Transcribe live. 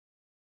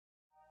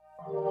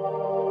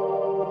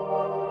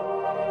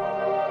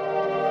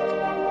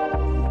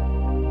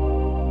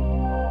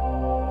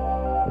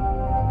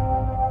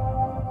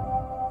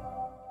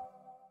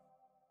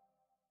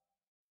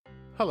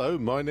Hello,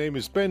 my name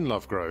is Ben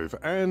Lovegrove,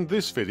 and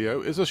this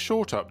video is a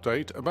short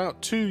update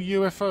about two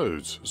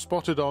UFOs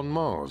spotted on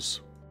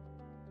Mars.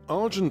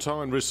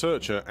 Argentine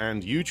researcher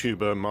and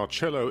YouTuber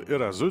Marcelo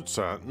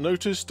Irazusta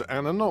noticed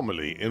an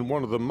anomaly in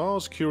one of the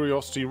Mars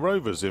Curiosity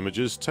Rover's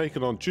images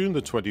taken on June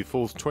the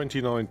 24th,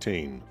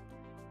 2019.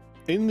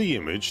 In the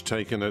image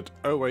taken at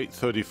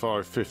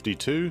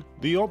 08:35:52,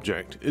 the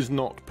object is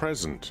not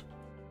present.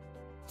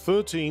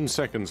 13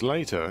 seconds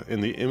later, in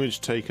the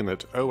image taken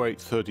at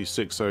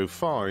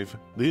 08:36:05,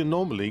 the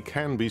anomaly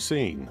can be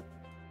seen.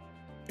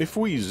 If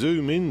we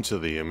zoom into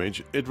the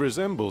image, it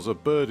resembles a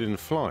bird in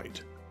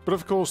flight, but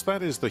of course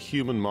that is the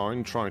human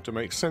mind trying to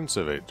make sense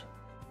of it.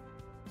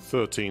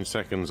 13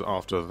 seconds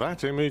after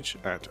that image,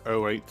 at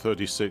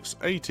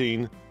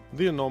 08:36:18,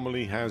 the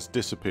anomaly has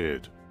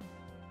disappeared.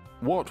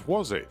 What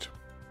was it?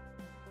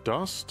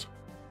 Dust?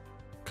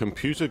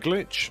 Computer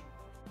glitch?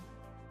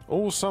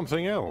 Or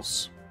something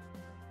else?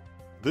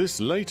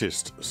 This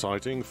latest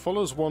sighting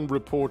follows one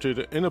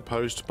reported in a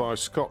post by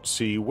Scott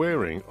C.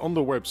 Waring on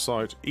the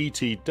website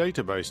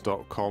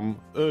etdatabase.com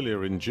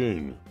earlier in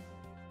June.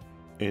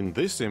 In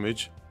this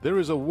image, there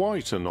is a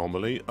white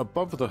anomaly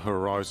above the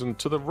horizon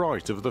to the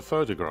right of the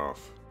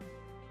photograph.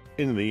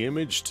 In the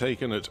image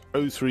taken at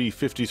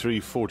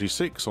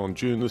 03:53:46 on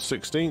June the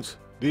 16th,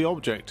 the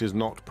object is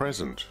not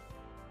present.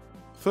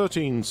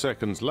 13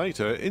 seconds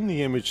later, in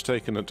the image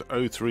taken at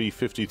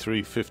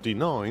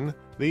 03:53:59,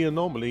 the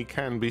anomaly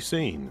can be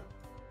seen.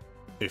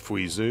 If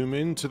we zoom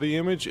into the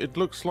image, it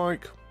looks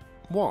like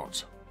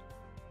what?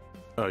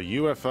 A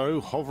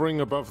UFO hovering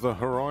above the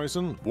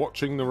horizon,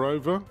 watching the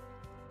rover?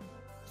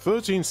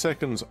 13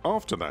 seconds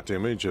after that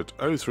image, at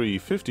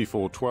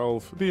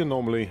 03:54:12, the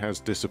anomaly has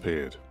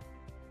disappeared.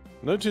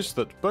 Notice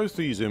that both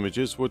these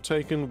images were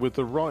taken with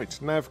the right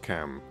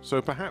navcam,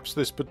 so perhaps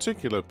this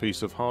particular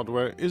piece of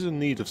hardware is in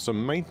need of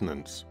some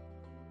maintenance.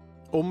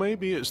 Or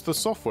maybe it's the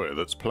software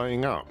that's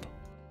playing up.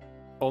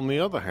 On the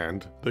other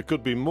hand, there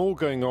could be more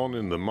going on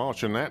in the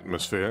Martian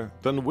atmosphere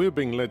than we're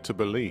being led to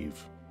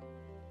believe.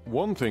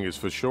 One thing is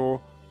for sure,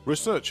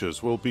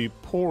 researchers will be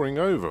poring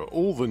over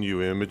all the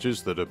new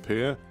images that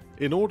appear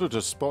in order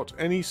to spot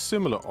any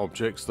similar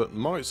objects that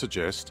might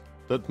suggest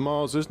that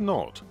Mars is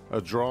not a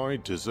dry,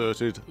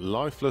 deserted,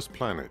 lifeless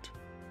planet.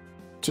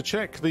 To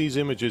check these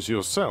images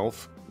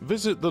yourself,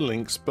 visit the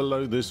links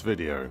below this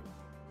video.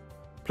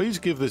 Please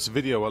give this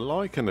video a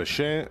like and a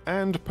share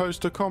and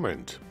post a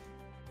comment.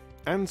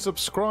 And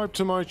subscribe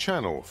to my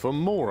channel for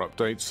more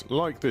updates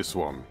like this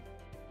one.